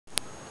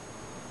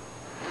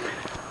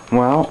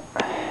Well,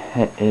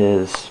 it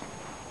is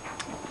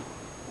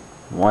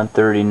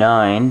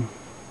 1:39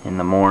 in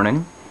the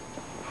morning,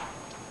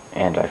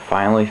 and I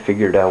finally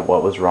figured out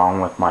what was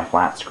wrong with my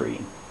flat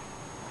screen.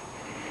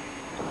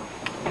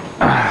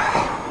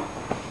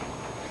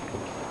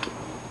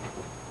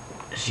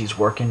 She's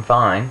working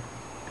fine,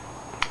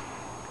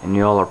 and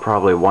y'all are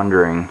probably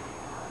wondering,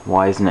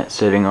 why isn't it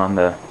sitting on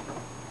the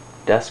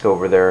desk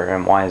over there,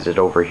 and why is it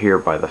over here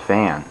by the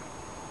fan?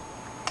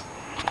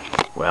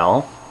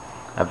 Well,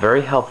 a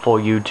very helpful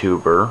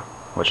YouTuber,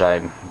 which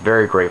I'm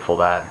very grateful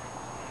that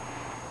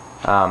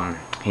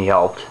he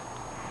helped,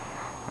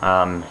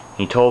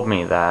 he told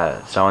me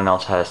that someone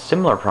else had a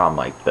similar problem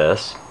like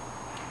this,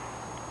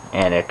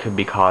 and it could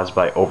be caused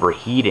by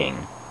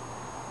overheating.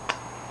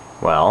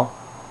 Well,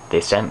 they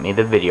sent me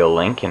the video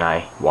link and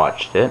I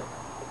watched it,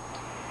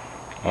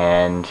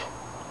 and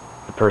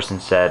the person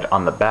said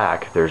on the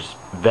back there's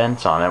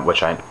vents on it,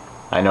 which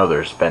I know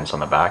there's vents on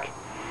the back,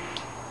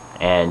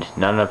 and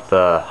none of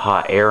the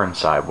hot air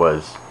inside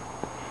was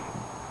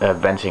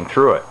venting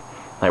through it.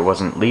 I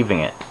wasn't leaving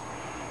it.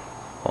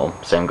 Well,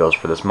 same goes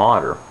for this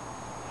monitor.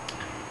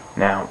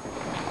 Now,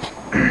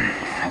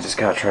 I just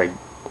gotta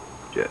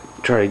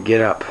try to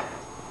get up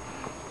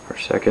for a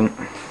second.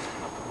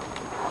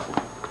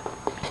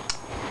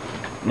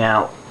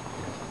 Now,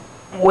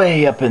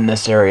 way up in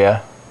this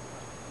area,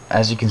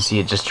 as you can see,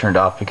 it just turned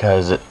off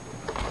because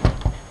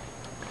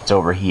it's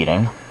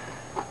overheating.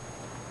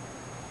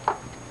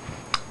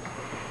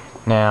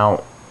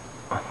 Now,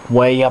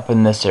 way up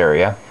in this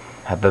area,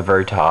 at the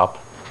very top,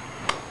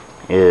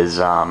 is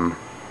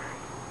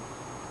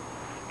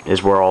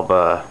where all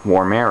the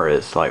warm air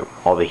is, like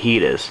all the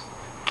heat is.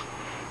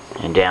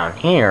 And down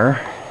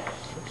here,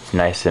 it's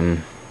nice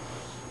and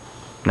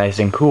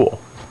cool.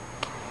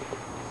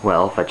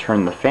 Well, if I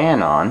turn the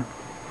fan on,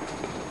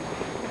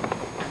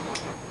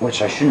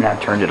 which I shouldn't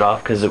have turned it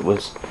off because it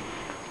was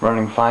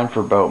running fine for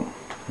about,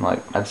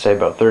 I'd say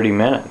about 30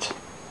 minutes.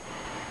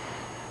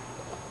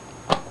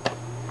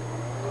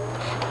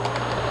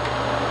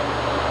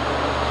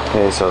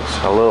 Okay, so it's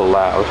a little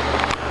loud.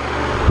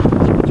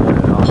 Turn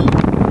it off.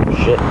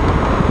 Shit.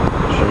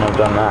 Shouldn't have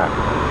done that.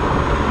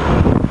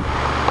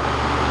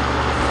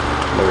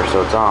 There,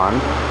 so it's on.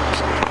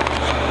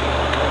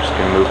 Just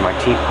gonna move my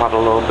teapot a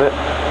little bit.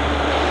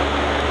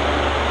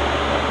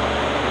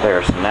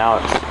 There, so now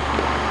it's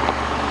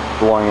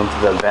blowing into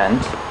the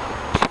vent.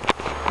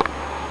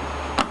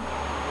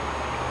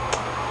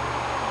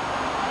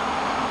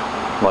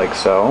 Like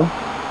so.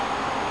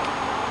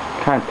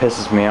 Kind of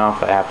pisses me off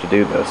that I have to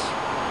do this.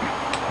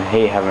 I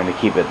hate having to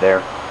keep it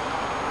there.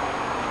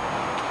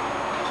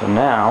 So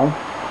now,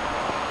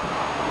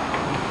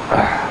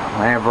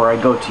 whenever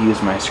I go to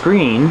use my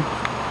screen,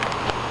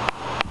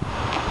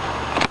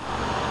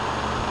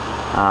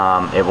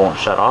 it won't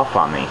shut off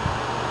on me.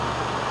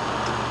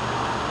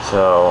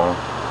 So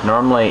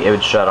normally it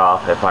would shut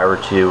off if I were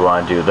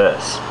to do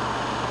this.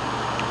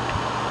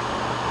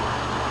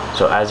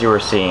 So as you were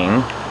seeing,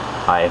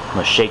 I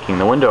was shaking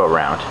the window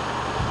around.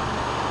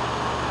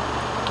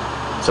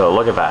 So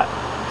look at that.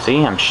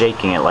 See, I'm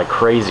shaking it like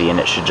crazy and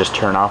it should just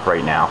turn off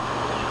right now.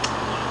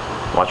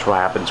 Watch what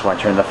happens when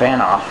I turn the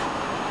fan off.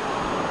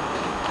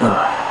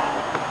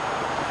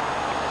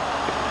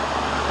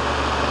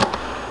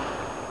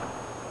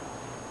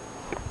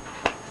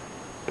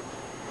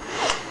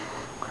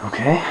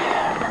 Okay,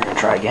 we're gonna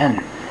try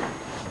again.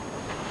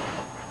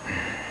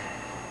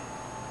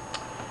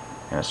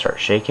 I'm gonna start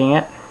shaking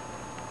it.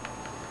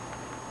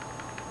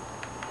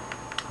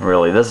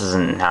 Really, this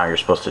isn't how you're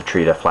supposed to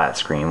treat a flat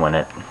screen when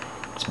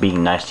it's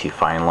being nice to you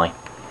finally.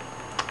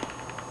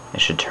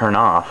 It should turn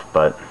off,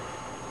 but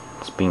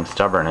it's being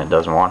stubborn and it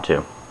doesn't want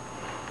to.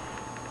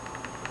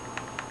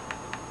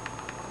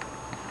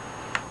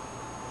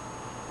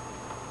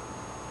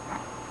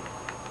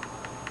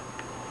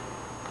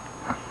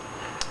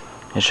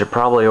 It should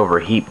probably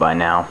overheat by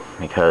now,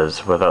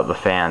 because without the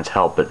fan's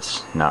help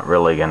it's not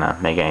really gonna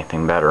make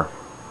anything better.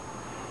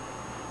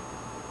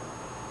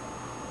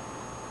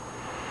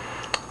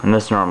 And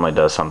this normally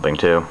does something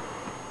too.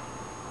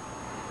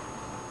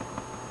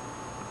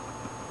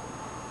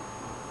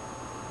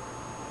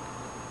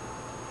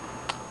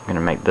 I'm gonna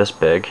make this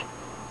big.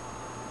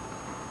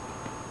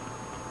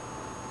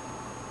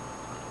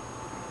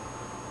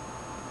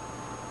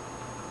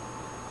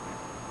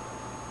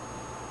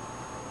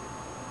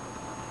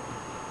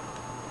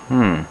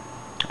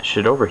 It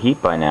should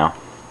overheat by now.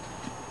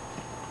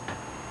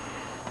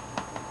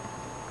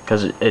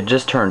 Because it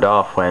just turned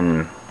off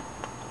when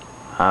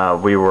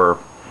we were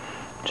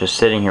just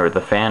sitting here with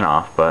the fan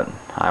off, but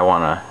I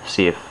want to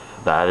see if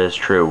that is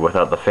true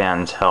without the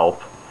fan's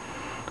help.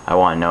 I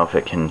want to know if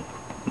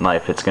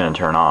it's going to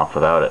turn off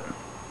without it.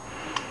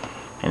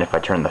 And if I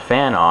turn the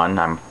fan on,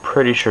 I'm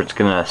pretty sure it's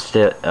going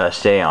to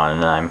stay on,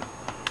 and I'm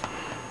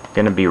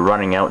going to be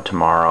running out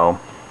tomorrow,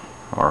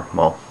 or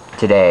well,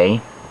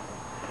 today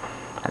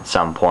at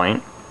some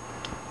point,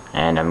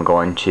 and I'm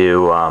going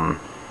to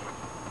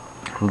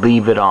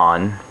leave it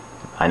on.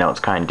 I know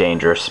it's kind of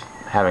dangerous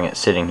having it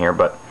sitting here,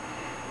 but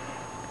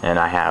and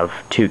I have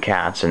 2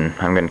 cats, and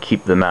I'm going to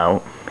keep them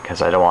out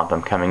because I don't want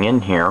them coming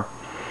in here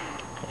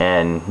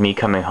and me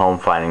coming home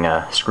finding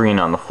a screen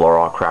on the floor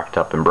all cracked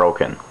up and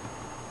broken.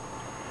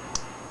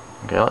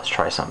 Okay, let's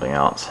try something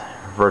else.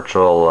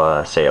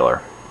 Virtual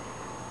Sailor.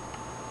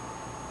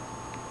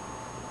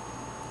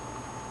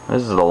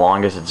 This is the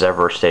longest it's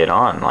ever stayed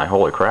on. Like,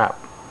 holy crap.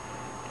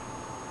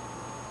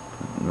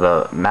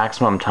 The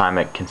maximum time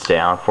it can stay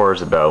on for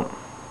is about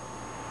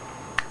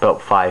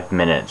 5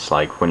 minutes.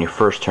 Like, when you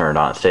first turn it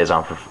on, it stays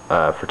on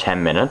for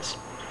 10 minutes.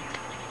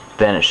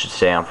 Then it should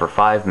stay on for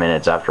 5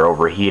 minutes after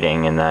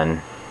overheating, and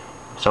then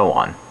so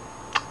on.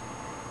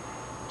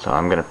 So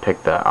I'm gonna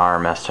pick the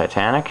RMS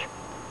Titanic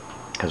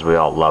because we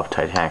all love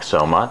Titanic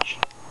so much.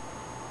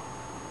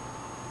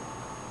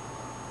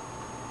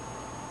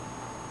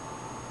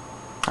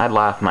 I'd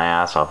laugh my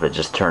ass off if it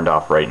just turned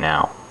off right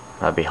now.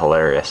 That'd be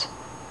hilarious.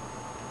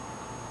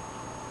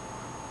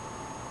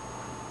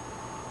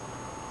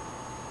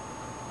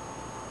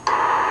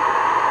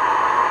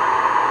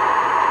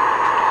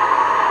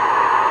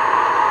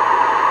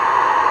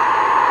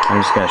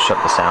 I'm just gonna shut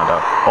the sound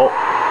up.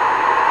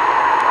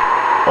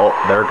 Oh,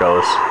 there it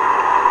goes.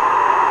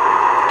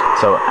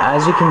 So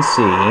as you can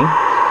see,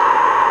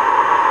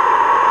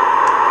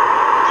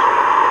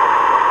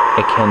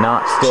 it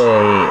cannot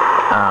stay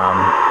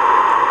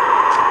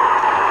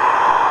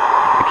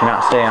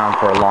on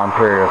for a long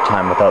period of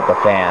time without the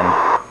fan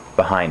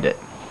behind it.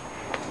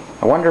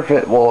 I wonder if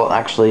it will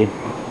actually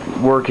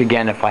work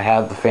again if I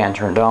have the fan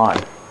turned on.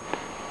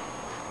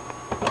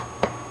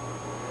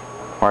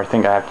 Or I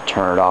think I have to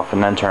turn it off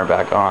and then turn it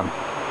back on.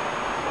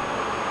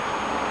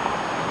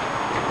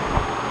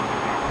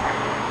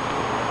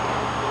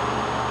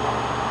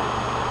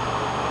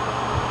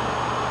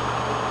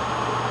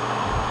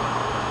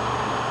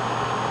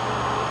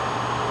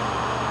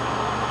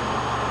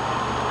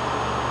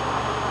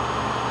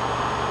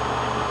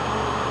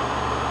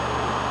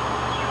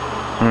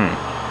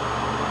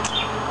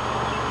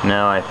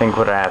 No, I think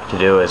what I have to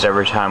do is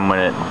every time when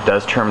it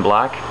does turn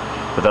black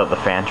without the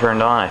fan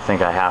turned on, I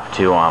think I have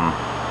to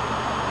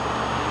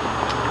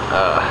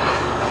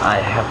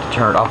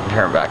turn it off and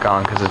turn it back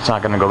on because it's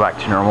not going to go back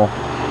to normal.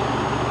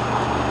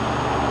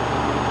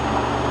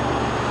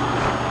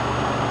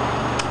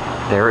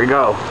 There we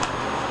go.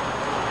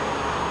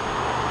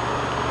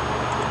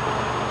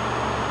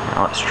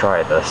 Now let's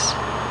try this.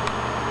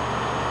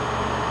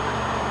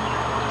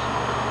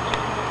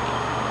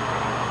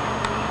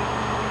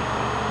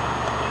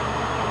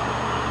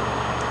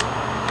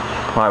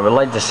 Well, I would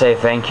like to say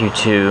thank you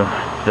to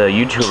the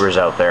YouTubers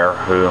out there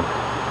who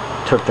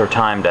took their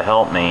time to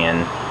help me,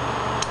 and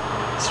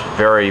it's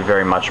very,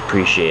 very much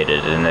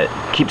appreciated, and it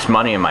keeps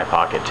money in my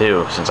pocket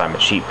too, since I'm a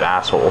cheap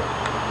asshole.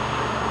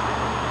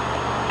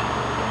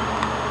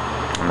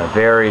 I'm a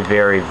very,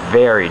 very,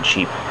 very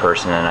cheap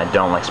person, and I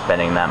don't like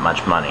spending that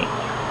much money.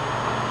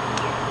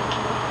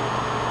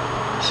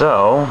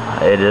 So,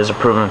 it is a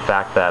proven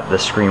fact that the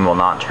screen will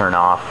not turn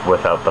off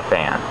without the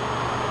fan.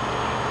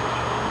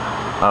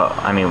 Oh,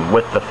 I mean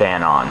with the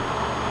fan on.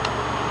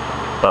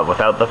 But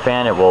without the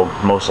fan, it will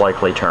most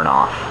likely turn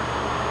off.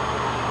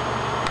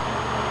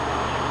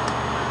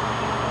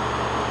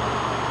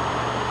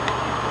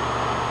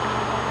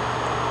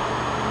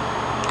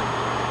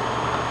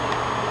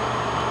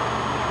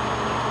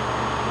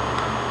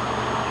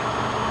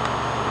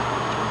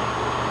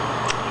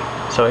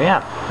 So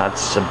yeah,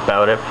 that's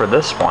about it for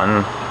this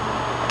one.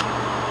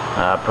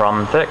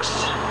 Problem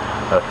fixed.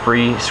 A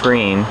free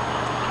screen.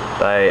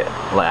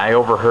 I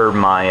overheard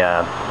my,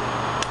 I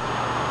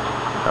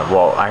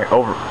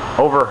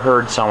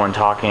overheard someone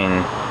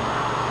talking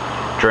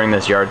during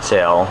this yard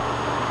sale.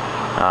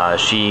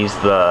 She's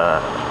the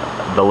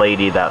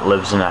lady that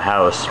lives in a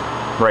house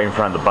right in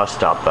front of the bus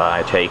stop that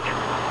I take,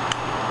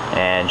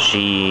 and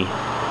she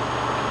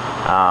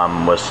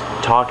was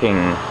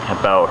talking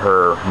about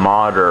her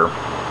modder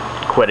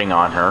quitting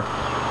on her.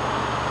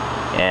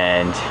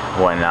 And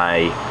when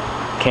I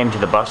came to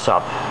the bus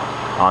stop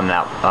on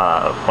that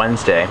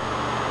Wednesday,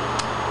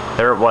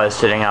 there it was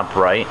sitting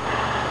upright,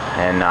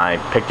 and I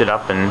picked it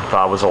up and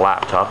thought it was a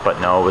laptop, but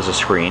no, it was a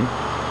screen.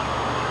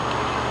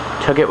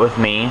 Took it with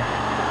me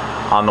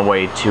on the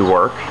way to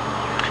work,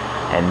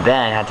 and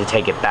then had to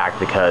take it back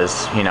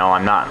because, you know,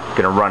 I'm not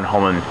gonna run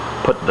home and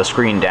put the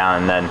screen down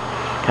and then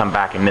come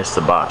back and miss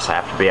the bus. I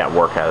have to be at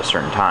work at a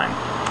certain time.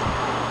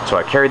 So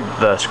I carried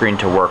the screen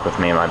to work with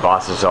me, and my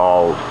boss is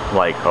all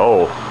like,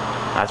 oh,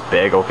 that's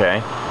big,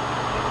 okay.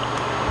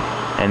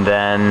 And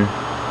then,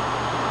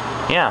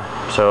 yeah,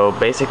 so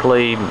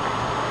basically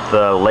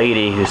the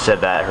lady who said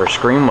that her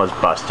screen was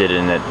busted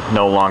and it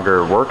no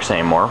longer works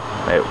anymore,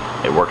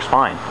 it works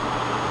fine.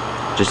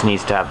 Just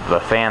needs to have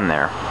the fan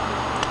there.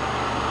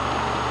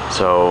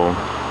 So,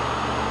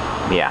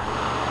 yeah.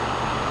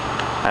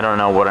 I don't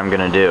know what I'm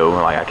gonna do.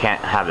 Like, I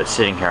can't have it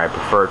sitting here. I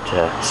prefer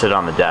to sit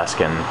on the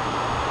desk and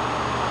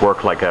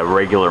work like a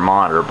regular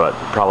monitor, but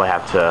probably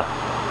have to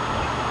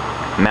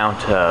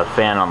mount a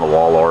fan on the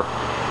wall or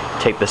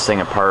take this thing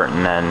apart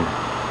and then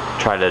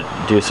try to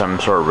do some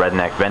sort of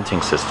redneck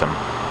venting system.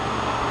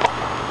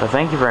 But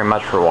thank you very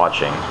much for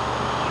watching.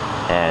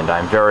 and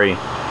I'm very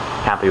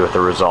happy with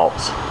the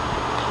results.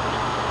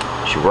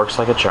 She works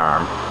like a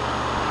charm.